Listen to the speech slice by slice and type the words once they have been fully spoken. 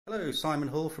Hello, Simon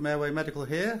Hall from Airway Medical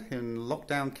here in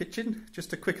lockdown kitchen.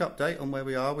 Just a quick update on where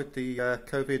we are with the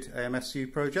COVID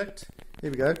AMSU project.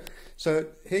 Here we go. So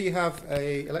here you have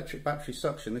a electric battery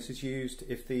suction. This is used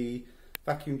if the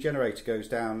vacuum generator goes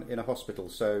down in a hospital.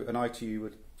 So an ITU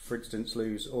would, for instance,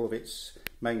 lose all of its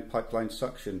main pipeline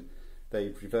suction. They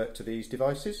revert to these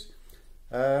devices.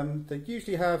 They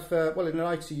usually have, well, in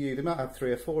an ITU they might have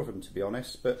 3 or 4 of them, to be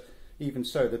honest, but even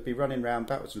so they'd be running around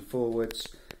backwards and forwards.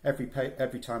 Every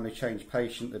time they change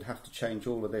patient, they'd have to change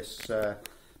all of this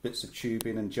bits of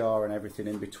tubing and jar and everything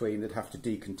in between. They'd have to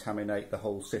decontaminate the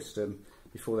whole system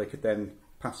before they could then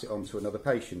pass it on to another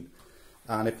patient.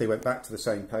 And if they went back to the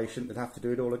same patient, they'd have to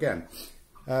do it all again.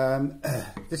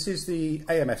 This is the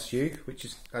AMSU, which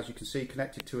is, as you can see,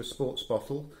 connected to a sports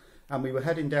bottle. And we were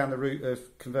heading down the route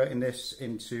of converting this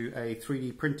into a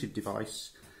 3D printed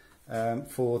device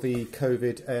for the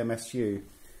COVID AMSU.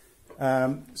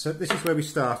 So this is where we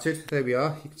started. There we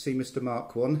are. You can see Mr.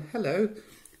 Mark 1. Hello.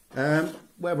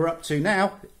 Where we're up to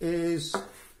now is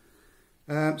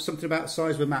something about the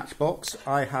size of a matchbox.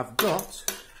 I have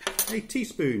got a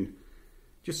teaspoon,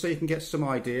 just so you can get some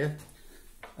idea.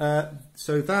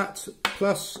 So that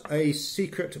plus a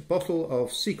secret bottle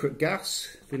of secret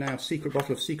gas, the now secret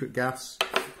bottle of secret gas,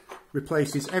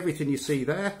 replaces everything you see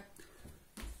there,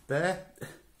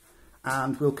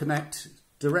 and will connect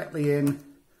directly in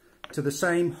to the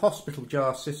same hospital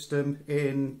jar system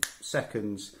in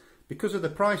seconds. Because of the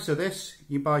price of this,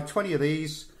 you buy 20 of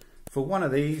these. For one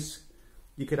of these,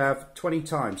 you could have 20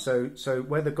 times. So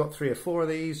where they've got 3 or 4 of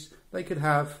these, they could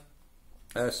have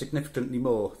significantly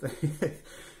more.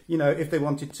 You know, if they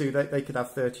wanted to, they could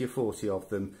have 30 or 40 of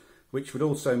them, which would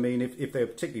also mean if they were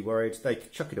particularly worried, they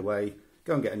could chuck it away,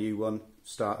 go and get a new one,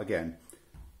 start again.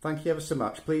 Thank you ever so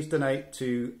much. Please donate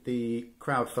to the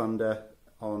crowdfunder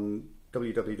on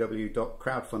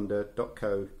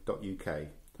www.crowdfunder.co.uk.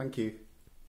 Thank you.